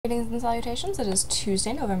Greetings and salutations. It is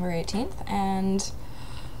Tuesday, November 18th, and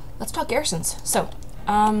let's talk garrisons. So,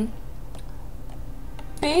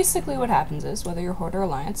 basically what happens is, whether you're Horde or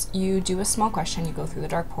Alliance, you do a small question, you go through the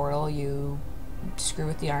Dark Portal, you screw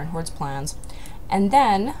with the Iron Horde's plans, and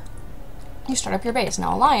then you start up your base.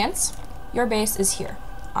 Now, Alliance, your base is here.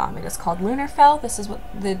 It is called Lunarfell. This is what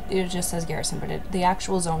it just says garrison, but the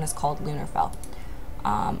actual zone is called Lunarfell.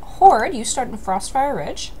 Horde, you start in Frostfire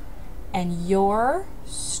Ridge, and your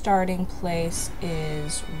starting place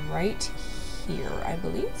is right here, I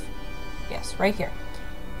believe. Yes, right here.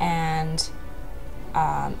 And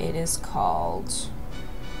it is called...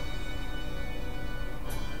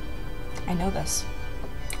 I know this.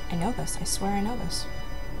 I know this. I swear I know this.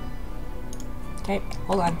 Okay,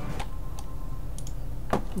 hold on.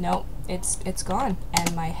 Nope, it's gone,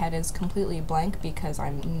 and my head is completely blank because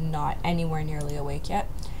I'm not anywhere nearly awake yet.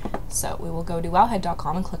 So we will go to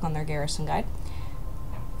wowhead.com and click on their garrison guide.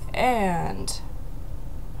 And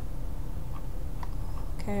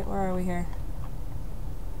okay, where are we here?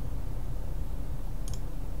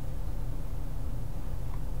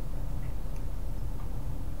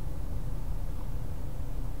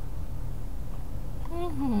 How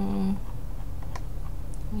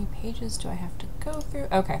many pages do I have to go through?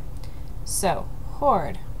 Okay, so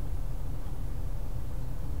Horde.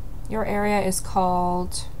 Your area is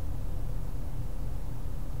called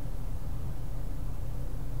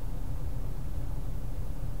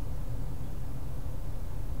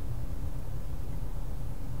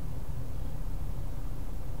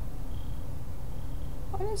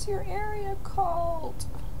what is your area called?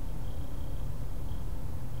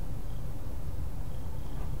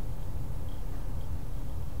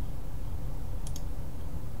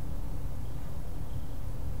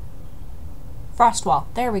 Frostwall.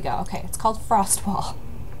 There we go. Okay, it's called Frostwall.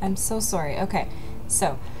 I'm so sorry. Okay,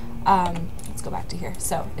 so let's go back to here.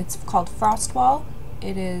 So it's called Frostwall.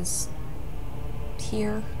 It is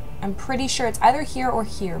here. I'm pretty sure it's either here or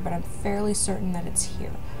here, but I'm fairly certain that it's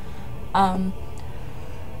here. I'm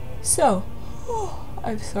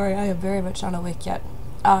sorry, I am very much not awake yet.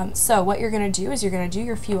 So what you're going to do is you're going to do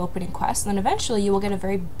your few opening quests, and then eventually you will get a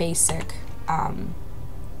very basic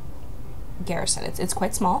garrison. It's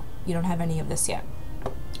quite small. You don't have any of this yet.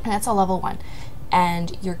 And that's a level 1.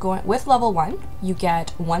 And you're going with level 1, you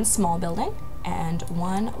get 1 small building and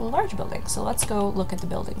 1 large building. So let's go look at the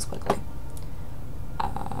buildings quickly.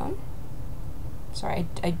 Sorry,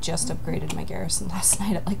 I just upgraded my garrison last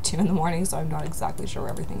night at like 2 in the morning, so I'm not exactly sure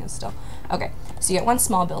where everything is still. Okay, so you get 1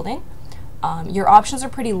 small building. Your options are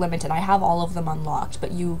pretty limited. I have all of them unlocked,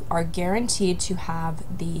 but you are guaranteed to have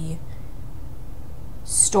the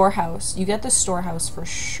storehouse. You get the storehouse for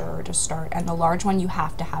sure to start, and the large one you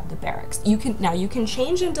have to have the barracks. You can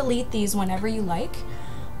change and delete these whenever you like.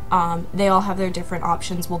 They all have their different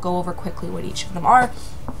options. We'll go over quickly what each of them are.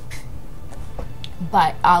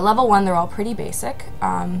 But level 1, they're all pretty basic.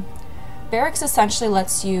 Barracks essentially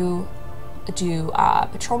lets you do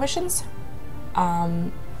patrol missions,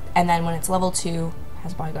 and then when it's level 2,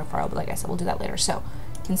 has bodyguard file, but like I said, we'll do that later. So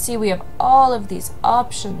you can see we have all of these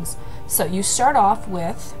options. So you start off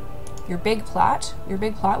with your big plot,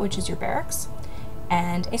 which is your barracks,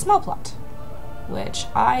 and a small plot, which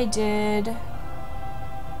I did. Did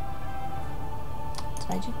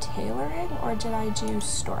I do tailoring or did I do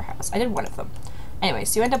storehouse? I did one of them. Anyway,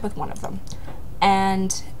 so you end up with one of them.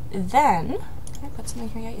 And then, can I put something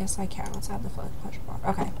here yet? Yes, I can. Let's add the pleasure bar.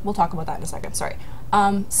 Okay, we'll talk about that in a second, sorry.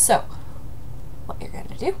 So, what you're going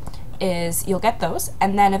to do is you'll get those,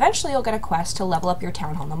 and then eventually you'll get a quest to level up your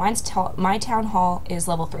town hall. Now my town hall is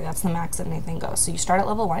level 3, that's the max that anything goes. So you start at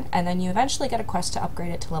level 1, and then you eventually get a quest to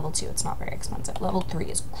upgrade it to level 2. It's not very expensive. Level 3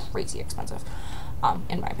 is crazy expensive,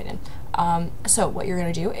 in my opinion. So what you're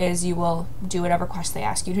going to do is you will do whatever quest they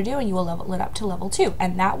ask you to do, and you will level it up to level 2,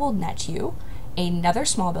 and that will net you another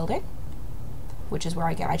small building, which is where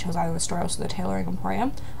I chose either the storehouse or the tailoring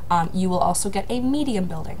emporium. You will also get a medium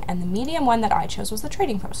building, and the medium one that I chose was the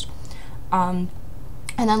trading post. And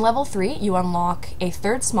then level 3, you unlock a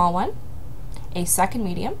 3rd small one, a 2nd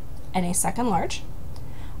medium, and a 2nd large.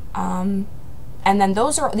 And then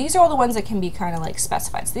these are all the ones that can be kind of like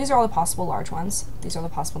specified. So these are all the possible large ones, these are the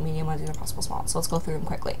possible medium ones, these are possible small ones. So let's go through them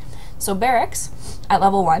quickly. So barracks at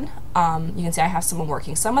level 1, you can see I have someone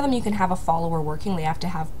working. Some of them you can have a follower working. They have to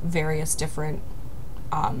have various different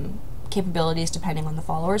capabilities depending on the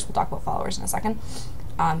followers. We'll talk about followers in a second.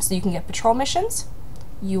 So you can get patrol missions.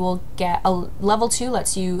 You will get a level 2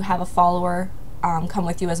 lets you have a follower come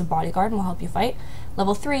with you as a bodyguard and will help you fight.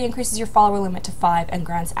 Level 3 increases your follower limit to 5 and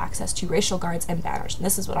grants access to racial guards and banners. And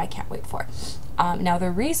this is what I can't wait for. Now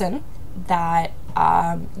the reason that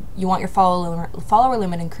you want your follower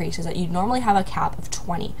limit increased is that you normally have a cap of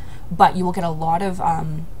 20, but you will get a lot of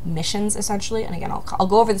missions essentially. And again, I'll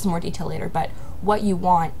go over this in more detail later, but what you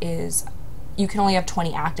want is you can only have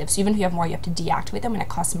 20 active. So even if you have more, you have to deactivate them, and it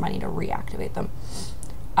costs money to reactivate them.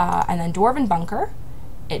 And then Dwarven Bunker,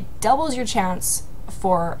 it doubles your chance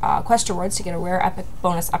for quest rewards to get a rare epic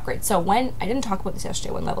bonus upgrade. So when, I didn't talk about this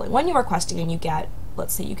yesterday when leveling, when you are questing and you get,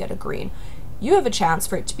 let's say you get a green, you have a chance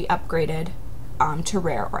for it to be upgraded to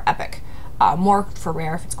rare or epic. More for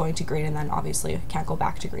rare if it's going to green, and then obviously it can't go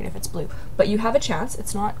back to green if it's blue. But you have a chance,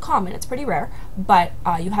 it's not common, it's pretty rare, but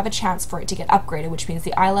you have a chance for it to get upgraded, which means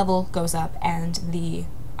the eye level goes up and the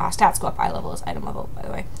stats go up. Eye level is item level, by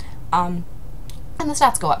the way. And the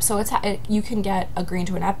stats go up, so you can get a green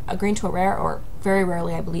to a green to a rare, or very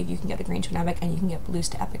rarely, I believe, you can get a green to an epic, and you can get blues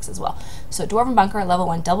to epics as well. So Dwarven Bunker at level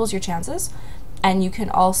 1 doubles your chances, and you can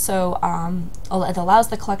also it allows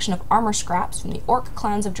the collection of armor scraps from the orc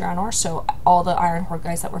clans of Draenor, so all the Iron Horde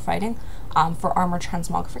guys that we're fighting, for armor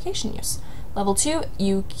transmogrification use. Level 2,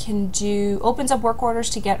 you can opens up work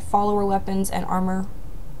orders to get follower weapons and armor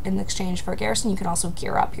in exchange for a garrison. You can also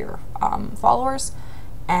gear up your followers,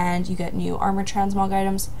 and you get new armor transmog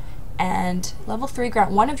items. And level 3,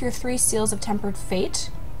 grant one of your 3 seals of tempered fate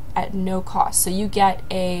at no cost. So you get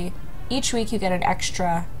each week you get an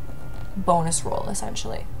extra bonus roll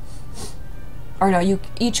essentially. Or no,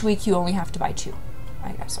 each week you only have to buy 2,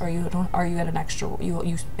 I guess. Or you get an extra,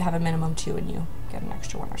 you have a minimum 2 and you get an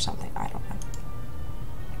extra 1 or something. I don't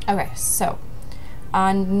know. Okay, so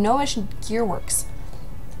on Gnomish Gearworks,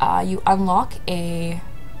 you unlock a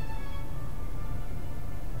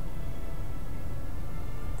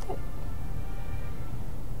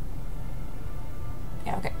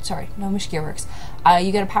Gnomish Gearworks.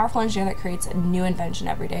 You get a powerful engineer that creates a new invention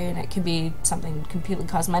every day, and it can be something completely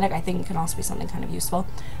cosmetic. I think it can also be something kind of useful.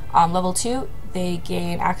 Level 2, they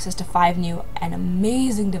gain access to 5 new and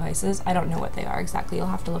amazing devices. I don't know what they are exactly, you'll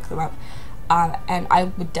have to look them up. And I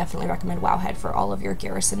would definitely recommend Wowhead for all of your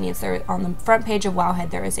garrison needs. There, on the front page of Wowhead,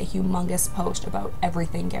 there is a humongous post about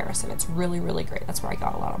everything garrison. It's really, really great. That's where I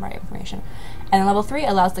got a lot of my information. And level 3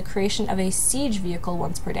 allows the creation of a siege vehicle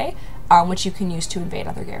once per day, which you can use to invade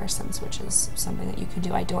other garrisons, which is something that you can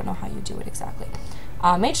do. I don't know how you do it exactly.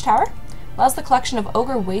 Mage Tower allows the collection of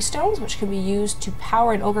ogre waystones, which can be used to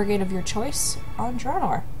power an ogre gate of your choice on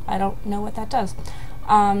Draenor. I don't know what that does.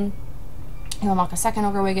 You unlock a second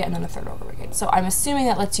ogre wigate and then a third ogre wigate. So I'm assuming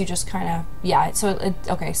that lets you just kind of, yeah, so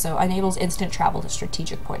okay, so enables instant travel to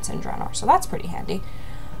strategic points in Draenor, so that's pretty handy.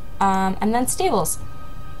 And then stables.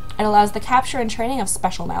 It allows the capture and training of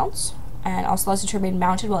special mounts, and also allows you to remain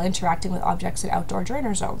mounted while interacting with objects in outdoor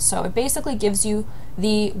Draenor zones. So it basically gives you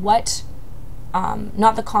not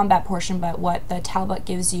the combat portion, but what the Talbot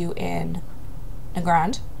gives you in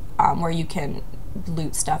Nagrand, where you can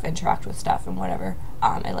loot stuff, interact with stuff, and whatever.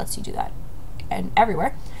 It lets you do that and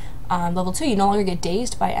everywhere. Level 2, you no longer get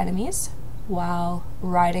dazed by enemies while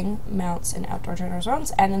riding mounts in outdoor Draenor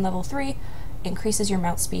zones, and in level 3, increases your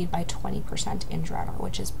mount speed by 20% in Draenor,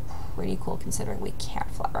 which is pretty cool considering we can't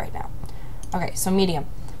fly right now. Okay, so medium.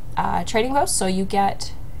 Trading post, so you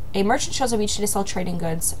get a merchant shows up each day to sell trading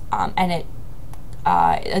goods, and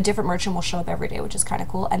a different merchant will show up every day, which is kind of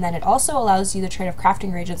cool. And then it also allows you the trade of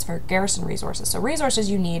crafting reagents for garrison resources. So resources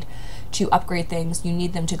you need to upgrade things, you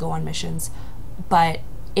need them to go on missions, but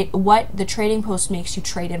what the trading post makes you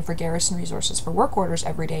trade in for garrison resources for work orders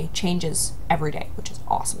every day changes every day, which is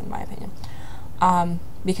awesome in my opinion.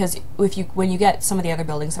 Because when you get some of the other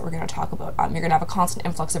buildings that we're going to talk about, you're going to have a constant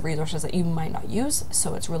influx of resources that you might not use,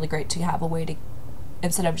 so it's really great to have a way to,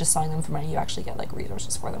 instead of just selling them for money, you actually get like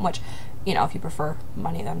resources for them, which, you know, if you prefer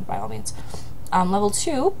money, then by all means. Level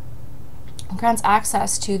 2 grants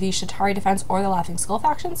access to the Shatari Defense or the Laughing Skull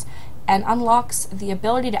factions, and unlocks the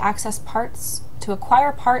ability to access parts, to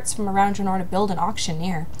acquire parts from around Draenor to build an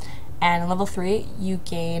auctioneer. And in level 3, you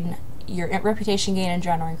gain, your reputation gain in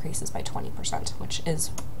Draenor increases by 20%, which is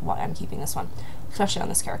why I'm keeping this one, especially on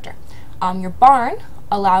this character. Your barn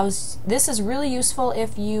allows, this is really useful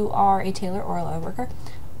if you are a tailor or a leather worker,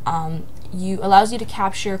 allows you to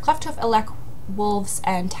capture Clefthoof, Elec, wolves,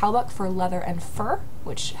 and Talbot for leather and fur,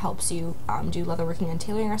 which helps you do leatherworking and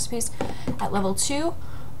tailoring recipes. At level 2,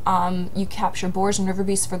 you capture boars and river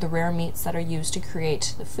beasts for the rare meats that are used to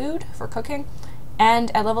create the food for cooking.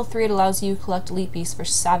 And at level 3, it allows you to collect elite beasts for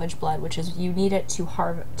savage blood, which is, you need it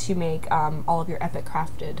to make all of your epic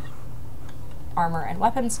crafted armor and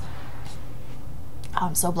weapons.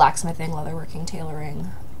 So blacksmithing, leatherworking, tailoring,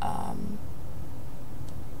 I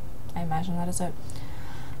imagine that is it.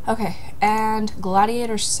 Okay, and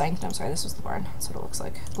Gladiator's Sanctum. Sorry, this was the barn. That's what it looks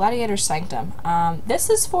like. Gladiator's Sanctum. This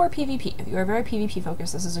is for PvP. If you are very PvP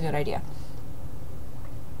focused, this is a good idea.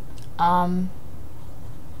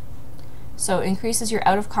 So it increases your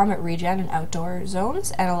out-of-combat regen in outdoor zones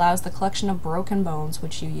and allows the collection of broken bones,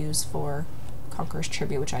 which you use for Conqueror's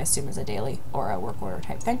Tribute, which I assume is a daily or a work order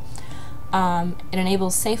type thing. It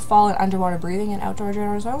enables safe fall and underwater breathing in outdoor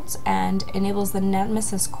general zones, and enables the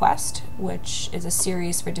Nemesis Quest, which is a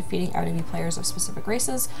series for defeating enemy players of specific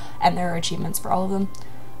races, and there are achievements for all of them.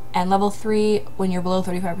 And level 3, when you're below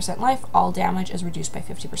 35% life, all damage is reduced by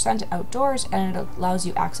 50% outdoors, and it allows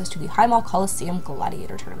you access to the High Mall Coliseum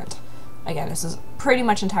Gladiator Tournament. Again, this is pretty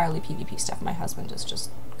much entirely PvP stuff. My husband is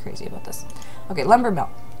just crazy about this. Okay, Lumber Mill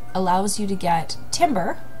allows you to get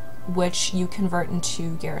timber, which you convert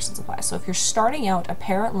into garrison supplies. So if you're starting out,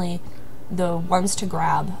 apparently the ones to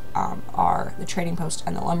grab are the trading post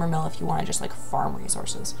and the lumber mill if you want to just like farm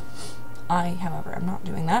resources. I, however, am not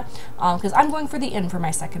doing that because I'm going for the inn for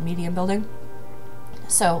my second medium building.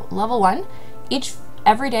 So level 1,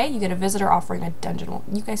 every day you get a visitor offering a dungeon. Well,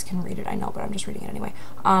 you guys can read it, I know, but I'm just reading it anyway.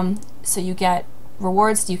 So you get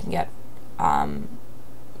rewards. You can get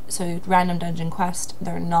so random dungeon quest.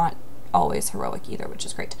 They're not always heroic either, which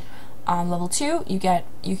is great. Level 2, you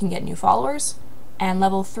can get new followers, and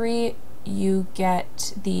level 3, you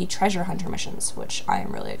get the treasure hunter missions, which I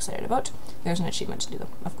am really excited about. There's an achievement to do them,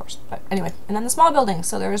 of course, but anyway. And then the small buildings.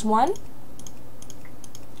 So there is one.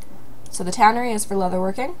 So the tannery is for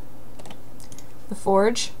leatherworking. The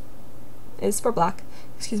forge is for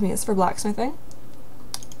is for blacksmithing.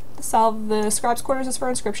 The scribe's quarters is for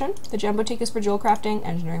inscription. The gem boutique is for jewel crafting.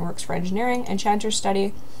 Engineering works for engineering. Enchanter's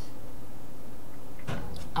study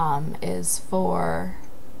is for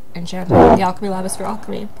enchanting. The alchemy lab is for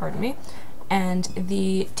alchemy, pardon me. And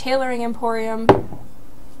the tailoring emporium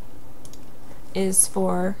is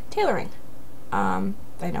for tailoring. I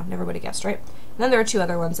know, never would have guessed, right? And then there are 2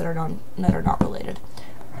 other ones that are not related.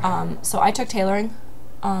 So I took tailoring,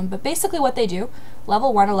 but basically what they do,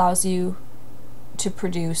 level 1 allows you to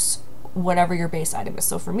produce whatever your base item is.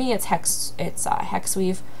 So for me, it's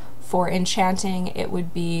hexweave. For enchanting, it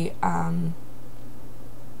would be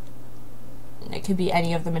it could be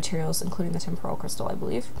any of the materials, including the temporal crystal, I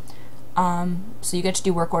believe. So you get to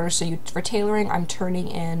do work orders. So for tailoring, I'm turning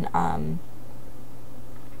in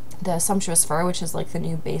the sumptuous fur, which is like the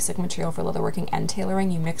new basic material for leatherworking and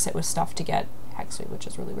tailoring. You mix it with stuff to get hexweave, which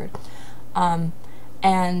is really weird.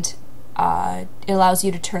 It allows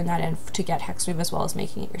you to turn that in to get hexweave as well as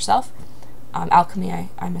making it yourself. Alchemy,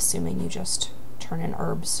 I'm assuming you just turn in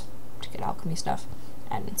herbs to get alchemy stuff,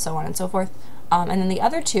 and so on and so forth. And then the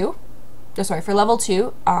other 2, for level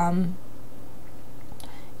 2,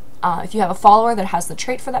 if you have a follower that has the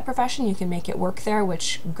trait for that profession, you can make it work there,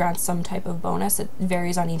 which grants some type of bonus. It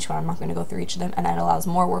varies on each one. I'm not going to go through each of them. And that allows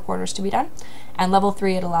more work orders to be done. And level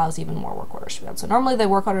 3, it allows even more work orders to be done. So normally the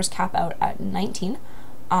work orders cap out at 19.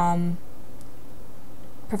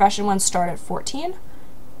 Profession ones start at 14.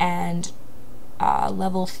 And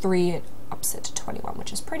level 3, it ups it to 21,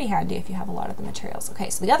 which is pretty handy if you have a lot of the materials. Okay,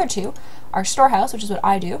 so the other 2 are storehouse, which is what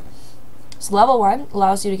I do. So level 1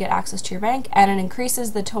 allows you to get access to your bank, and it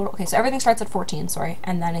increases the total, okay, so everything starts at 14, sorry,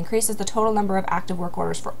 and then increases the total number of active work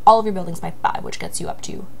orders for all of your buildings by 5, which gets you up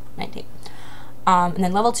to 19. And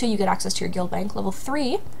then level 2, you get access to your guild bank. Level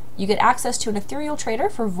 3, you get access to an ethereal trader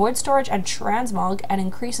for void storage and transmog, and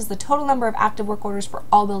increases the total number of active work orders for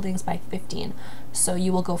all buildings by 15. So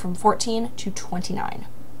you will go from 14 to 29,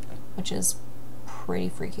 which is pretty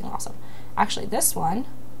freaking awesome. Actually, this one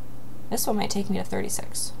might take me to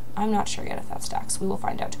 36. I'm not sure yet if that stacks. We will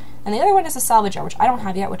find out. And the other one is a salvager, which I don't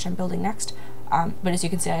have yet, which I'm building next. But as you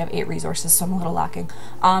can see, I have 8 resources, so I'm a little lacking.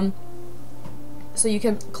 So you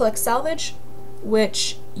can collect salvage,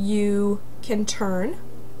 which you can turn,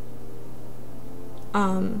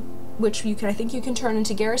 I think you can turn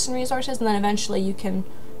into garrison resources, and then eventually you can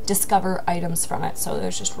discover items from it. So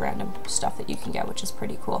there's just random stuff that you can get, which is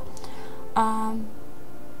pretty cool.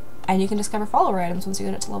 And you can discover follower items once you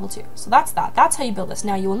get it to level 2. So that's that. That's how you build this.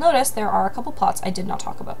 Now you will notice there are a couple plots I did not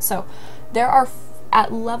talk about. So there are,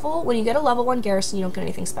 when you get a level 1 garrison, you don't get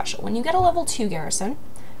anything special. When you get a level 2 garrison,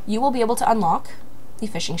 you will be able to unlock the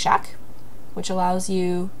fishing shack, which allows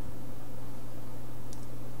you,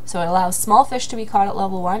 so it allows small fish to be caught at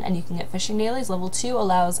level 1, and you can get fishing dailies. Level 2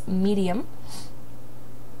 allows medium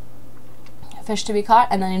fish to be caught,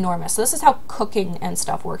 and then enormous. So this is how cooking and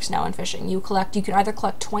stuff works now in fishing. You can either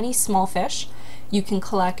collect 20 small fish, you can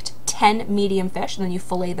collect 10 medium fish, and then you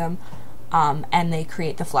fillet them, and they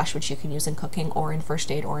create the flesh, which you can use in cooking or in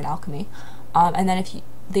first aid or in alchemy. And then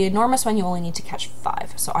the enormous one, you only need to catch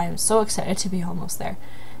 5. So I am so excited to be almost there.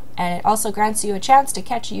 And it also grants you a chance to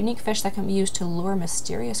catch a unique fish that can be used to lure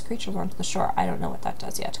mysterious creatures onto the shore. I don't know what that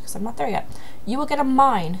does yet, because I'm not there yet. You will get a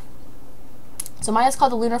mine. So mine is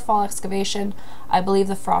called the Lunar Fall Excavation. I believe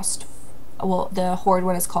the the Horde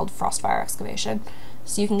one is called Frostfire Excavation.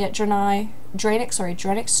 So you can get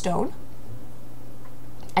Dranic Stone,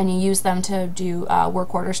 and you use them to do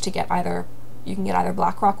work orders to get you can get either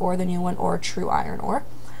black rock ore, the new one, or true iron ore.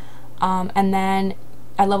 And then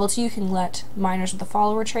at level 2, you can let miners with the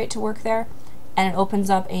follower trait to work there, and it opens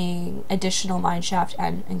up an additional mine shaft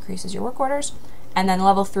and increases your work orders. And then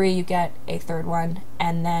level 3, you get a third one,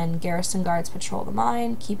 and then garrison guards patrol the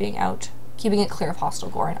mine, keeping it clear of hostile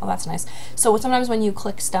gore. Oh, that's nice. So sometimes when you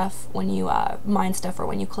click stuff, when you mine stuff, or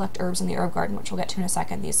when you collect herbs in the herb garden, which we'll get to in a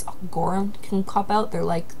second, these Goron can pop out. They're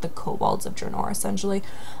like the kobolds of Draenor, essentially.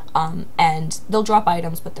 And they'll drop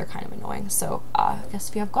items, but they're kind of annoying. So I guess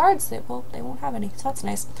if you have guards, they won't have any. So that's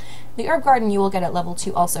nice. The herb garden you will get at level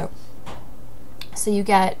 2 also. So you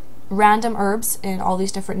get random herbs in all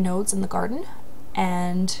these different nodes in the garden,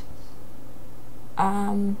 and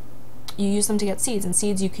you use them to get seeds, and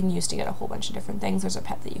seeds you can use to get a whole bunch of different things. There's a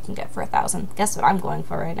pet that you can get for 1,000. Guess what I'm going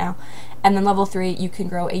for right now. And then level 3, you can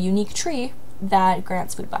grow a unique tree that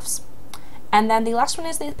grants food buffs. And then the last one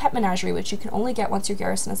is the Pet Menagerie, which you can only get once your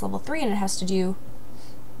garrison is level 3, and it has to do...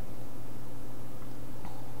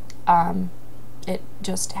 it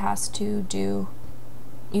just has to do...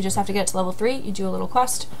 You just have to get to level 3, you do a little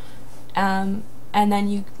quest, and then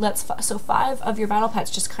you so 5 of your battle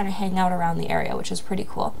pets just kind of hang out around the area, which is pretty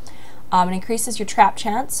cool. It increases your trap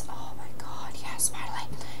chance. Oh my god, yes, finally.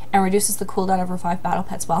 And reduces the cooldown over 5 battle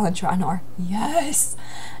pets while in Draenor. Yes!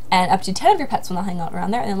 And up to 10 of your pets when they'll hang out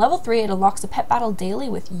around there. And then level 3, it unlocks a pet battle daily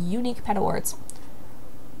with unique pet awards.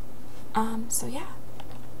 So yeah,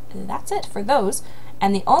 that's it for those.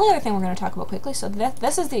 And the only other thing we're going to talk about quickly, so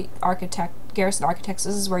this is the Garrison Architects.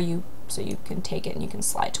 This is where you can take it and you can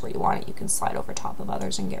slide to where you want it. You can slide over top of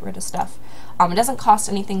others and get rid of stuff. It doesn't cost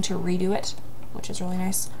anything to redo it, which is really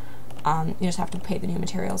nice. You just have to pay the new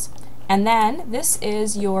materials. And then this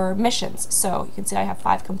is your missions. So you can see I have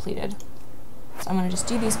 5 completed. So I'm going to just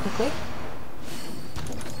do these quickly.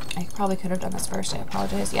 I probably could have done this first. I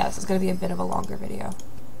apologize. Yeah, this is going to be a bit of a longer video.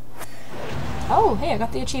 Oh, hey, I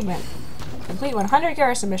got the achievement. Complete 100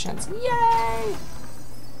 garrison missions. Yay! Oh,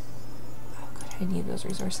 God, I need those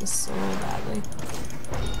resources so badly.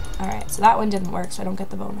 Alright, so that one didn't work, so I don't get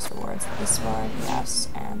the bonus rewards. This one, yes,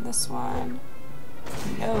 and this one.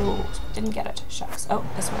 No, didn't get it. Shucks. Oh,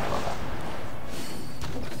 this one I will go.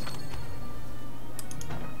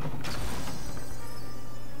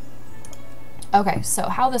 Okay, so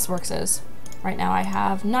how this works is, right now I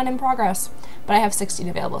have none in progress, but I have 16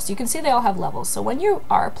 available. So you can see they all have levels. So when you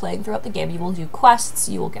are playing throughout the game, you will do quests,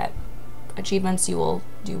 you will get achievements, you will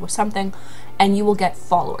do something, and you will get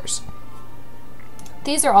followers.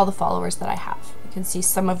 These are all the followers that I have. You can see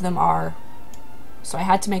some of them are, so I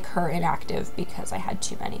had to make her inactive because I had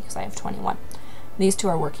too many, because I have 21. These 2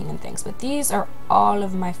 are working and things, but these are all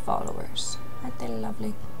of my followers. Aren't they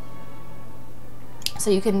lovely?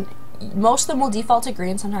 So you can, most of them will default to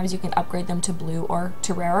green. Sometimes you can upgrade them to blue or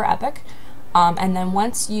to rare or epic. And then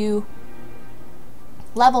once you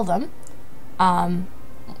level them to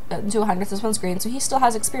 100, this one's green, so he still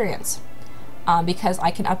has experience. Because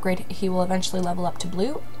I can upgrade, he will eventually level up to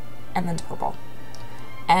blue and then to purple.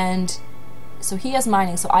 And so he has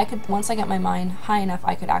mining, so I could, once I get my mine high enough,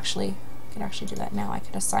 I could actually do that now. I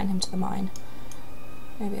could assign him to the mine.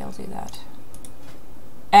 Maybe I'll do that.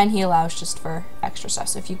 And he allows just for extra stuff.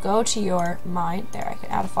 So if you go to your mine, there, I can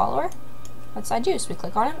add a follower. Let's add you. So we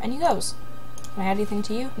click on him and he goes. Can I add anything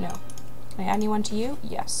to you? No. Can I add anyone to you?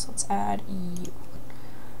 Yes. Let's add you.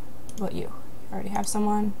 What about you? I already have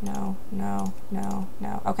someone? No, no, no,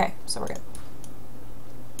 no. Okay, so we're good.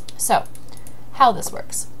 So, how this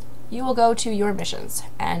works. You will go to your missions,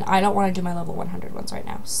 and I don't want to do my level 100 ones right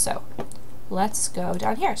now, so let's go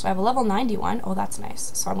down here. So I have a level 91. Oh, that's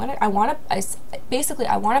nice. So I want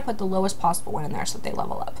to put the lowest possible one in there so that they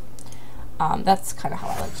level up. That's kind of how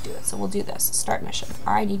I like to do it. So we'll do this. Start mission.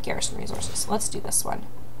 I need garrison resources. Let's do this one.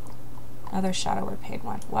 Another Shadow Word paid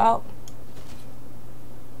one. Well,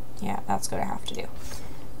 yeah, that's going to have to do.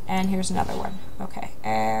 And here's another one. Okay,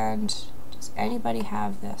 and does anybody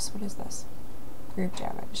have this? What is this? Group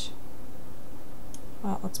damage.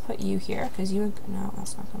 Well, let's put you here, because you... No,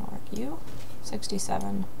 that's not going to work. You?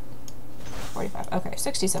 67. 45. Okay,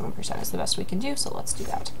 67% is the best we can do, so let's do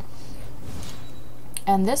that.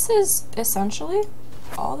 And this is essentially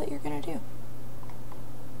all that you're going to do.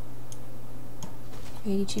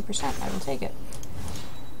 82%. I will take it.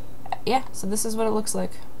 Yeah, so this is what it looks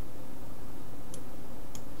like.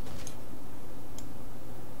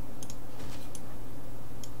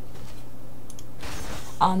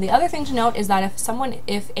 The other thing to note is that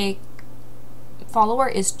if a follower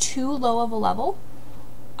is too low of a level,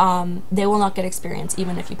 they will not get experience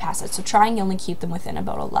even if you pass it. So try and only keep them within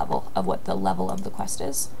about a level of what the level of the quest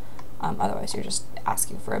is. Otherwise you're just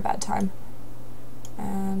asking for a bad time.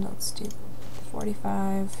 And let's do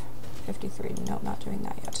 45, 53. Nope, not doing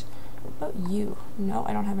that yet. What about you? No,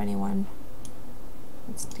 I don't have anyone.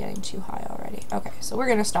 It's getting too high already. Okay, so we're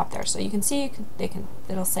gonna stop there. So you can see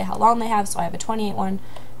it'll say how long they have. So I have a 28 one,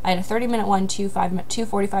 I had a 30-minute one, two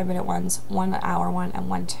 45-minute ones, 1 hour one, and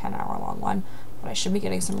 1 10-hour long one. But I should be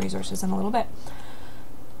getting some resources in a little bit.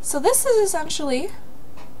 So this is essentially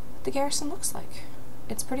what the garrison looks like.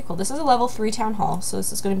 It's pretty cool. This is a level 3 town hall, so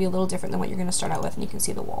this is going to be a little different than what you're going to start out with, and you can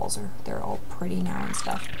see the walls they're all pretty now and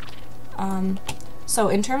stuff. So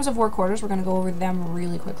in terms of work orders, we're going to go over them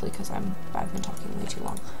really quickly because I've been talking way too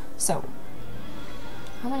long. So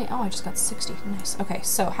how many? Oh, I just got 60. Nice. Okay,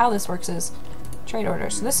 so how this works is trade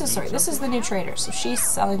orders. So this is the new trader. So she's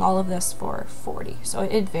selling all of this for 40. So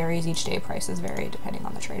it varies each day. Prices vary depending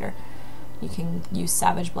on the trader. You can use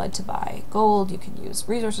savage blood to buy gold, you can use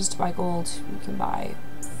resources to buy gold, you can buy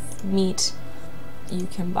meat, you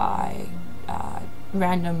can buy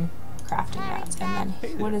random crafting mats. And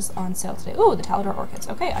then what is on sale today? Ooh, the Talador orchids.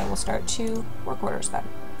 Okay, I will start 2 work orders then.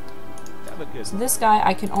 So this guy,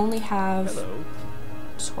 I can only have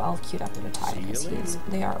 12 queued up at a time because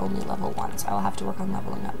they are only level 1, so I will have to work on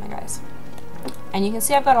leveling up my guys. And you can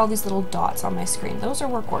see I've got all these little dots on my screen. Those are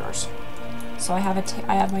work orders. So I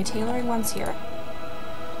have my tailoring ones here.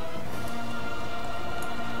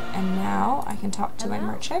 And now I can talk to my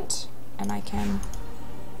merchant and I can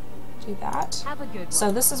do that.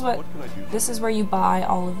 So this is where you buy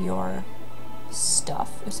all of your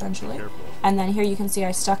stuff essentially. And then here you can see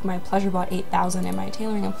I stuck my pleasure bot 8000 in my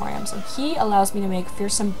tailoring emporium. So he allows me to make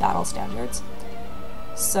fearsome battle standards.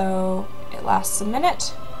 So it lasts a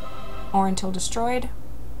minute or until destroyed,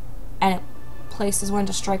 and it places one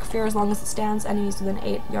to strike fear as long as it stands. Enemies within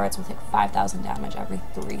 8 yards will take 5,000 damage every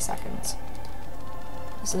 3 seconds.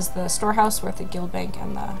 This is the storehouse with the guild bank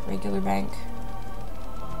and the regular bank.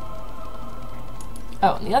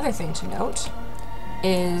 Oh, and the other thing to note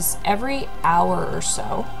is every hour or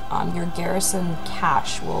so, your garrison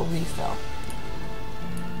cache will refill.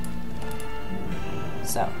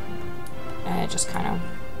 So, and it just kind of,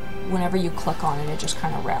 whenever you click on it, it just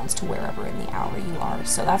kind of rounds to wherever in the hour you are.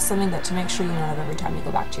 So that's something that to make sure you know of every time you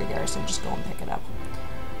go back to your garrison, just go and pick it up.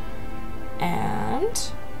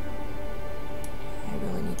 And I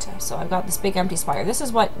really need to, so I've got this big empty spire. This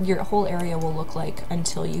is what your whole area will look like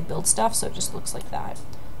until you build stuff, so it just looks like that.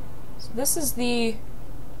 So this is the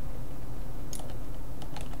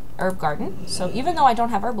herb garden. So even though I don't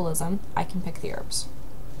have herbalism, I can pick the herbs.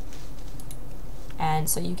 And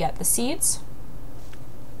so you get the seeds,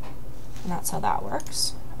 and that's how that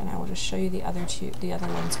works. And I will just show you the other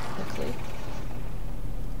ones quickly.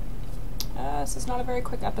 This is not a very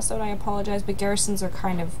quick episode, I apologize, but garrisons are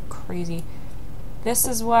kind of crazy. This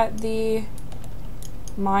is what the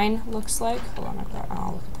mine looks like. Hold on,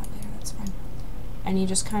 I'll look at that later, that's fine. And you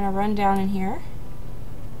just kind of run down in here,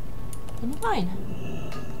 and you mine.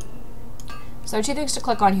 So there are 2 things to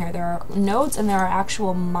click on here. There are nodes and there are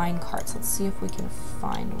actual mine carts. Let's see if we can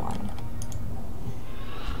find one.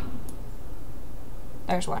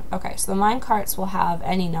 There's one. Okay, so the mine carts will have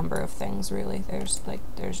any number of things, really. There's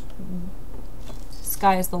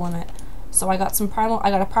sky is the limit. So I got I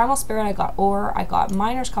got a primal spirit, I got ore, I got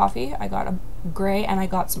miner's coffee, I got a gray, and I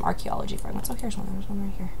got some archaeology fragments. Oh, here's one. There's one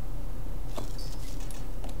right here.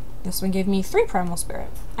 This one gave me 3 primal spirit.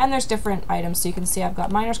 And there's different items, so you can see I've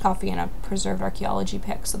got miner's coffee and a preserved archaeology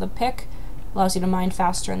pick. So the pick allows you to mine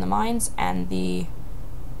faster in the mines, and the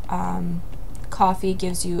coffee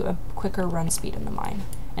gives you a quicker run speed in the mine.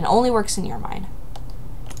 And only works in your mine.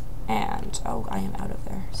 And, oh, I am out of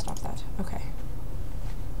there. Stop that. Okay.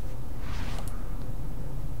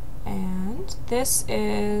 And this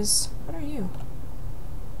is, what are you?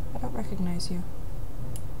 I don't recognize you.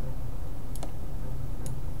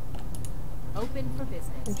 Open for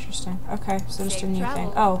business. Interesting. Okay, so just a new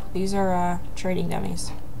thing. Oh, these are trading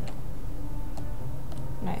dummies.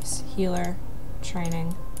 Nice. Healer,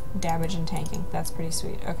 training, damage, and tanking. That's pretty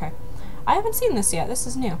sweet. Okay. I haven't seen this yet. This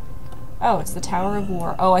is new. Oh, it's the Tower of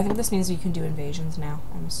War. Oh, I think this means you can do invasions now.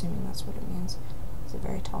 I'm assuming that's what it means. It's a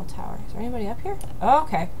very tall tower. Is there anybody up here? Oh,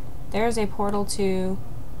 okay. There's a portal to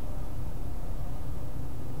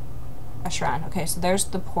Ashran. Okay, so there's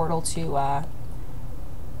the portal to, I'm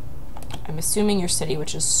assuming your city,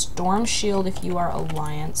 which is Storm Shield if you are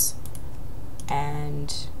Alliance,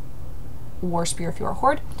 and War Spear if you are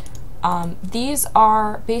Horde. These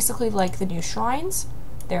are basically like the new shrines.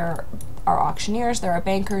 They're are auctioneers, there are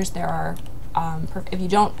bankers, there are, if you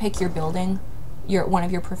don't pick your building, one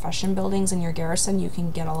of your profession buildings in your garrison, you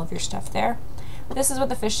can get all of your stuff there. This is what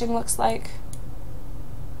the fishing looks like.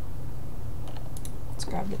 Let's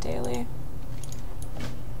grab the daily.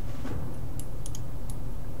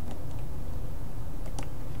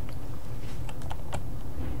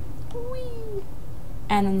 Whee!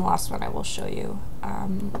 And then the last one I will show you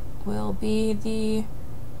will be the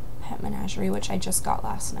pet menagerie, which I just got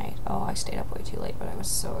last night. Oh, I stayed up way too late, but I was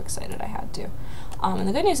so excited I had to. And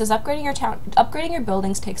the good news is upgrading your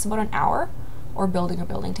buildings takes about an hour, or building a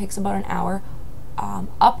building takes about an hour.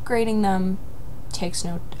 Upgrading them takes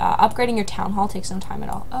upgrading your town hall takes no time at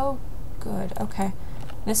all. Oh, good. Okay.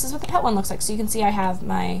 This is what the pet one looks like. So you can see I have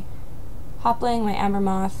my Hopling, my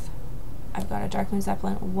Ambermoth. I've got a Darkmoon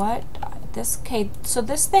Zeppelin. Okay, so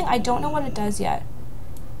this thing, I don't know what it does yet,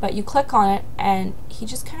 but you click on it and he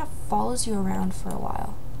just kind of follows you around for a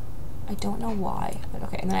while. I don't know why, but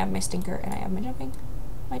okay. And then I have my Stinker and I have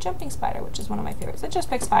my jumping spider, which is one of my favorites. It just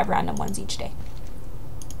picks 5 random ones each day.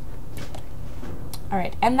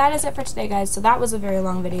 Alright, and that is it for today, guys. So that was a very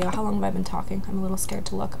long video. How long have I been talking? I'm a little scared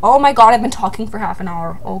to look. Oh my god, I've been talking for half an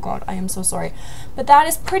hour. Oh god, I am so sorry. But that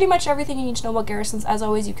is pretty much everything you need to know about Garrisons. As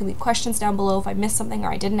always, you can leave questions down below if I missed something or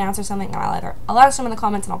I didn't answer something. I'll answer them in the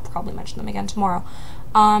comments and I'll probably mention them again tomorrow.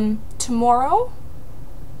 Tomorrow,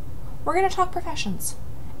 we're going to talk professions.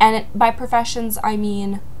 And by professions, I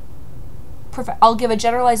mean... I'll give a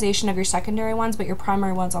generalization of your secondary ones, but your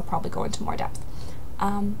primary ones I'll probably go into more depth.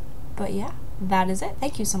 But yeah. That is it.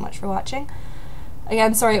 Thank you so much for watching.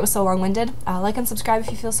 Again, sorry it was so long-winded. Like and subscribe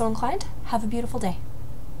if you feel so inclined. Have a beautiful day.